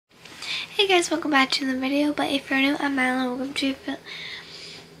Hey guys, welcome back to the video. But if you're new, I'm Madeline. Welcome to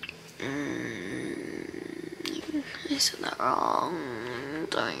I said that wrong. I'm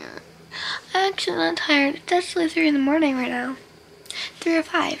tired. I'm actually not tired. It's actually 3 in the morning right now. 3 or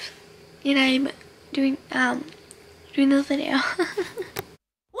 5. And I'm doing the video.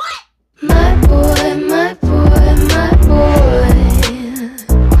 What? My boy, my boy, my boy,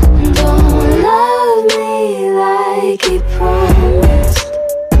 don't love me like he promised.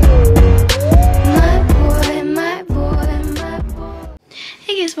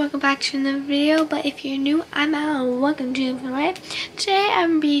 Hey guys, welcome back to the video. But if you're new, I'm Al. Welcome to the video. Today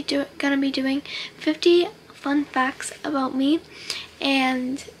I'm gonna be doing 50 fun facts about me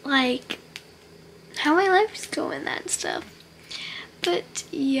and like how my life's going and stuff. But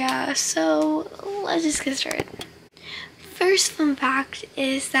yeah, so let's just get started. First fun fact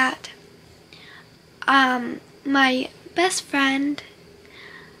is that my best friend,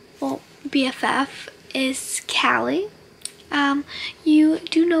 well, BFF, is Callie. You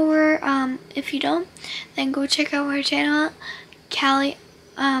do know her. If you don't, then go check out her channel, Callie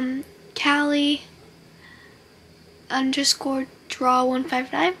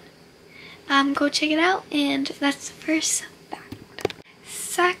 _draw159. Go check it out, and that's the first fact.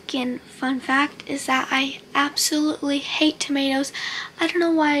 Second fun fact is that I absolutely hate tomatoes. I don't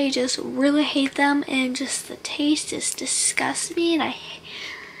know why, I just really hate them, and just the taste just disgusts me, and I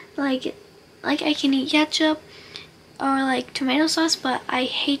like I can eat ketchup or like tomato sauce, but I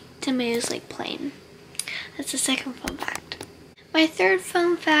hate tomatoes like plain. That's the second fun fact. My third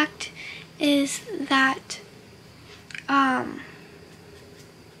fun fact is that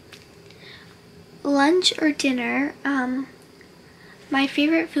lunch or dinner, my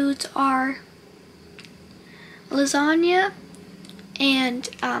favorite foods are lasagna and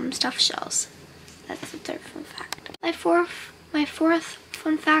stuffed shells. That's the third fun fact. My fourth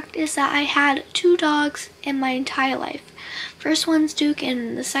fun fact is that I had 2 dogs in my entire life. First one's Duke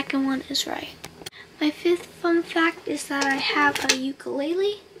and the second one is Ray. My fifth fun fact is that I have a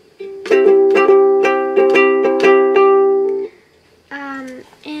ukulele.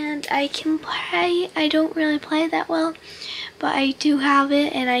 And I can play. I don't really play that well, but I do have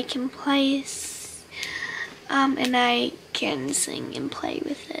it, and I can play, and I can sing and play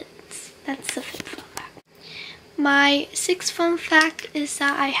with it. That's the fifth fun fact. My sixth fun fact is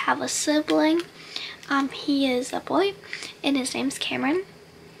that I have a sibling. He is a boy, and his name's Cameron.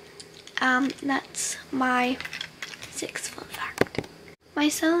 That's my sixth fun fact. My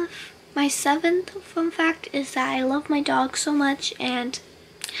seventh fun fact is that I love my dog so much, and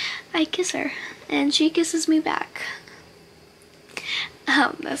I kiss her, and she kisses me back.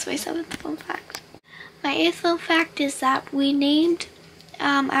 That's my seventh fun fact. My eighth fun fact is that we named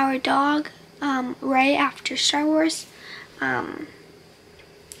our dog Ray after Star Wars. Yeah,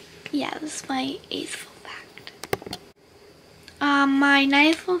 this is my eighth fun fact. My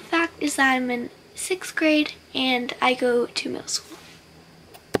ninth fun fact is that I'm in 6th grade and I go to middle school.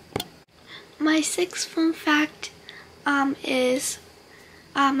 My sixth fun fact is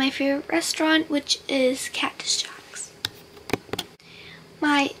my favorite restaurant, which is Cactus Jacks.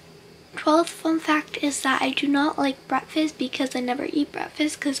 My 12th fun fact is that I do not like breakfast because I never eat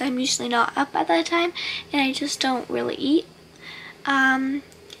breakfast because I'm usually not up at that time and I just don't really eat. Yeah.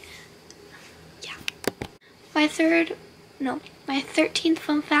 My 13th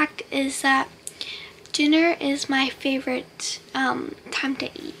fun fact is that dinner is my favorite time to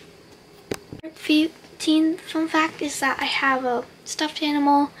eat. 15th fun fact is that I have a stuffed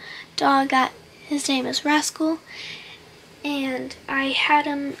animal dog his name is Rascal, and I had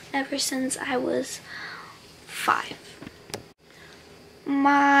him ever since I was 5.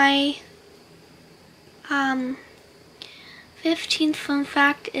 My 15th fun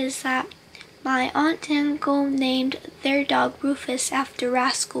fact is that my aunt and uncle named their dog Rufus after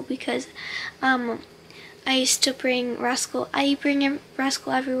Rascal because I used to bring Rascal. I bring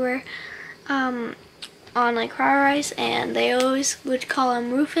Rascal everywhere on like fried rice, and they always would call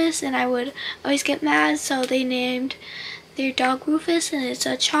him Rufus, and I would always get mad, so they named their dog Rufus, and it's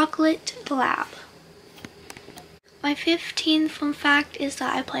a chocolate lab. My 15th fun fact is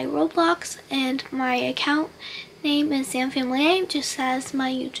that I play Roblox, and my account name is Sam Family Name, just as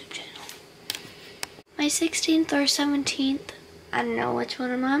my YouTube channel. My 16th or 17th, I don't know which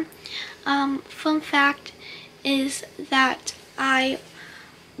one I'm on, fun fact is that I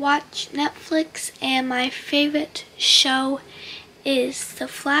watch Netflix, and my favorite show is The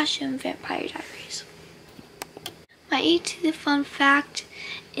Flash and Vampire Diaries. My 18th fun fact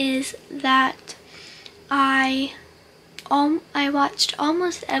is that I watched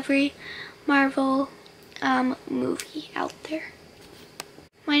almost every Marvel movie out there.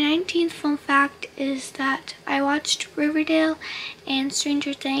 My 19th fun fact is that I watched Riverdale and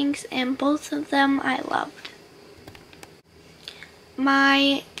Stranger Things, and both of them I loved.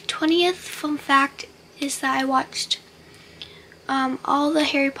 My 20th fun fact is that I watched all the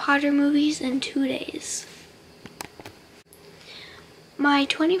Harry Potter movies in 2 days. My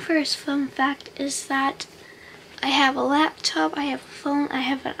 21st fun fact is that I have a laptop, I have a phone, I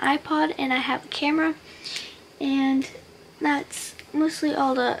have an iPod, and I have a camera, and that's mostly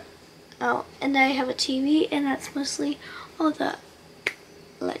all the, and I have a TV, and that's mostly all the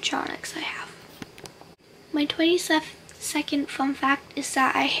electronics I have. My 22nd fun fact is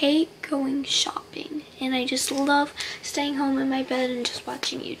that I hate going shopping, and I just love staying home in my bed and just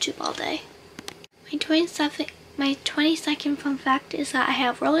watching YouTube all day. My 22nd fun fact is that I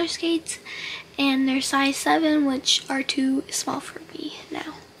have roller skates, and they're size 7, which are too small for me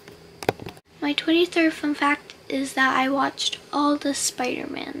now. My 23rd fun fact is that I watched all the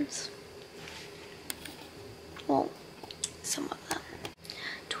Spider-Mans. Well, some of them.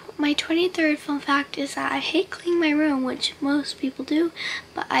 My 23rd fun fact is that I hate cleaning my room, which most people do,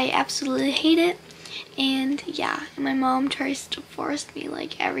 but I absolutely hate it. And yeah, my mom tries to force me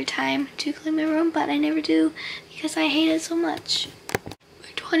like every time to clean my room, but I never do because I hate it so much.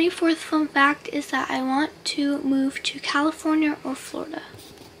 My 24th fun fact is that I want to move to California or Florida.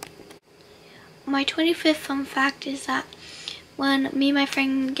 My 25th fun fact is that when me and my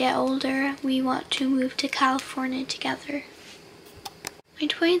friend get older, we want to move to California together. My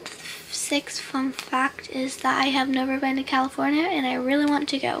 26th fun fact is that I have never been to California and I really want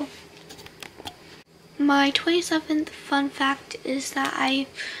to go. My 27th fun fact is that I've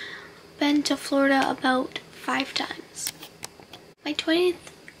been to Florida about 5 times. My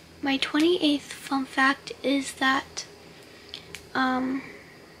 28th fun fact is that, I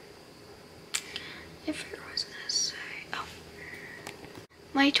forgot what I was gonna say. Oh.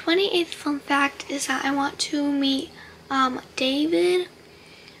 My 28th fun fact is that I want to meet David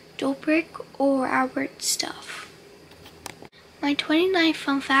Dobrik or Albert Stuff. My 29th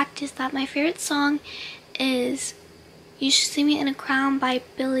fun fact is that my favorite song is You Should See Me in a Crown by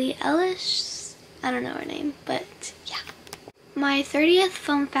Billie Eilish. I don't know her name, but yeah. My 30th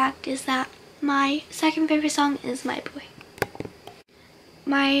fun fact is that my second favorite song is My Boy.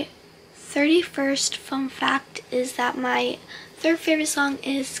 My 31st fun fact is that my third favorite song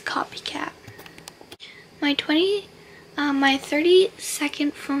is Copycat. My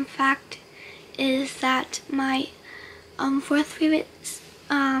 32nd fun fact is that my fourth favorite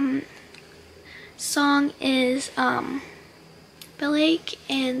song is Bill Lake,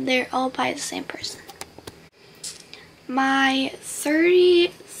 and they're all by the same person. My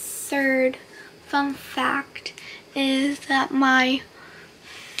 33rd fun fact is that my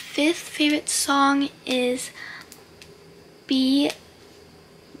fifth favorite song is Be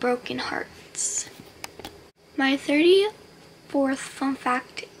Broken Hearts. My 34th fun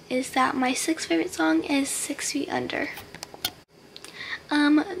fact is that my sixth favorite song is 6 Feet Under.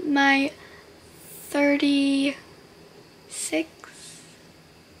 My 36th,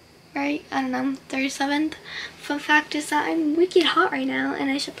 right? I don't know, 37th fun fact is that I'm wicked hot right now and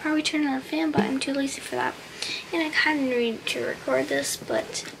I should probably turn on a fan, but I'm too lazy for that. And I kind of need to record this,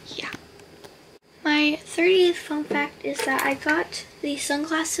 but yeah. My 30th fun fact is that I got these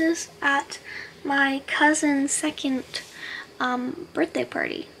sunglasses at my cousin's second birthday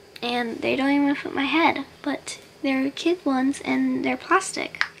party, and they don't even fit my head, but they're kid ones and they're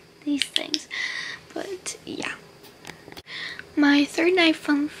plastic, these things. But yeah. My 39th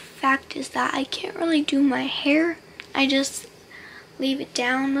fun fact is that I can't really do my hair. I just leave it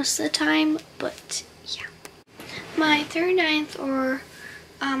down most of the time, but yeah. My 39th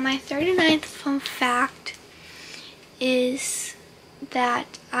fun fact is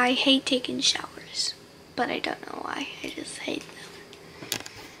that I hate taking showers, but I don't know why. I just hate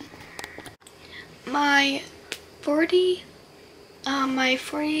them. My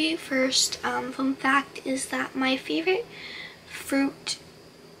 41st fun fact is that my favorite fruit,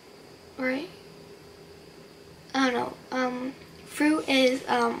 right? I don't know. Fruit is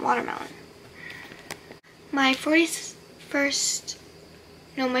watermelon. My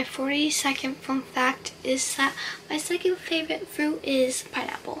 42nd fun fact is that my second favorite fruit is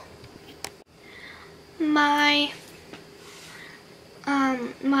pineapple. My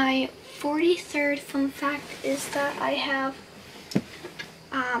 43rd fun fact is that I have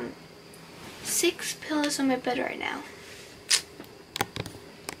 6 pillows on my bed right now.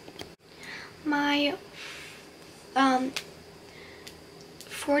 My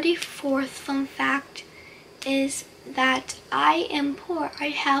 44th fun fact is that I am poor. I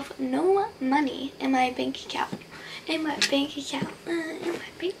have no money in my bank account. in my bank account, in my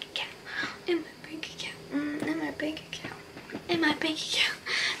bank account, in my bank account, in my bank account, in my bank account.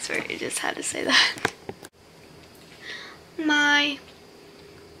 Sorry, I just had to say that. My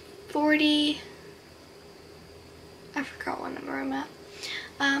 40, I forgot what number I'm at.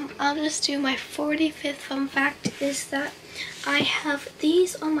 I'll just do my 45th fun fact is that I have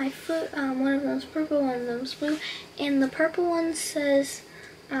these on my foot. One of them's purple, one of them's blue, and the purple one says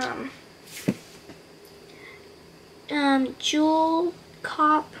Jewel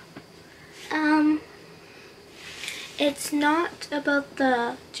Cop. It's not about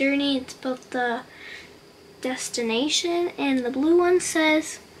the journey, it's about the destination. And the blue one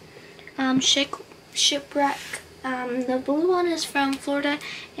says Shipwreck. The blue one is from Florida,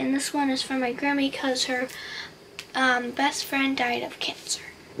 and this one is from my grandma because her best friend died of cancer.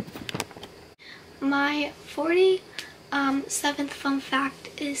 My 47th fun fact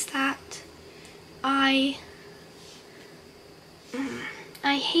is that I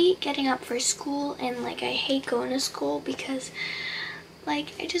hate getting up for school, and like I hate going to school because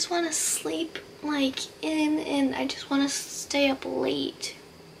like I just want to sleep like in, and I just want to stay up late.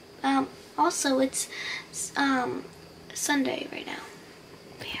 Also, it's Sunday right now.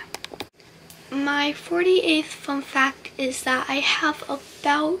 But yeah. My 48th fun fact is that I have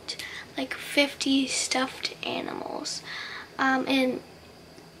about like 50 stuffed animals, and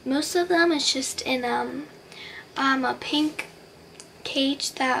most of them is just in a pink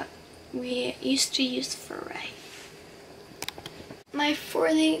cage that we used to use for Ray. My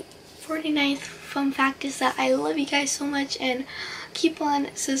 49th fun fact is that I love you guys so much, and keep on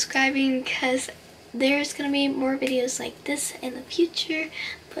subscribing because there's gonna be more videos like this in the future.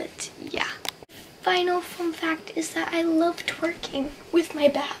 But yeah. Final fun fact is that I love twerking with my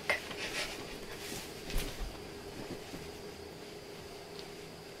back.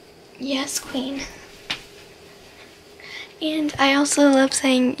 Yes, queen. And I also love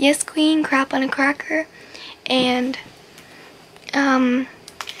saying yes, queen, crap on a cracker. And I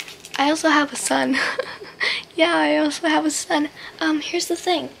also have a son. Yeah, I also have a son. Here's the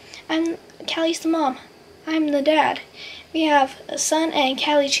thing. I'm Callie's the mom. I'm the dad. We have a son, and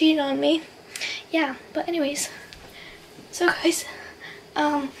Callie cheated on me. Yeah, but anyways. So guys,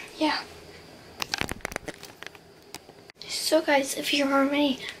 yeah. So guys, if you are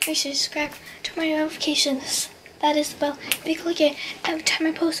me, make sure to subscribe, turn my notifications. That is the bell. If you click it, every time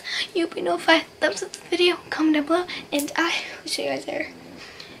I post, you'll be notified. Thumbs up the video, comment down below, and I will see you guys there.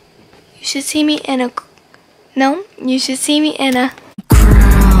 You should see me in a... No, you should see me in a...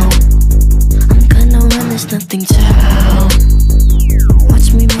 crowd. I'm gonna run, there's nothing to help.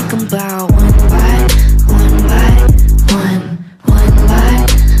 Watch me make them bow. One by one by one. One by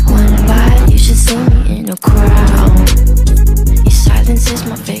one by. You should see me in a crowd. Your silence is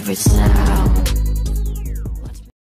my favorite sound.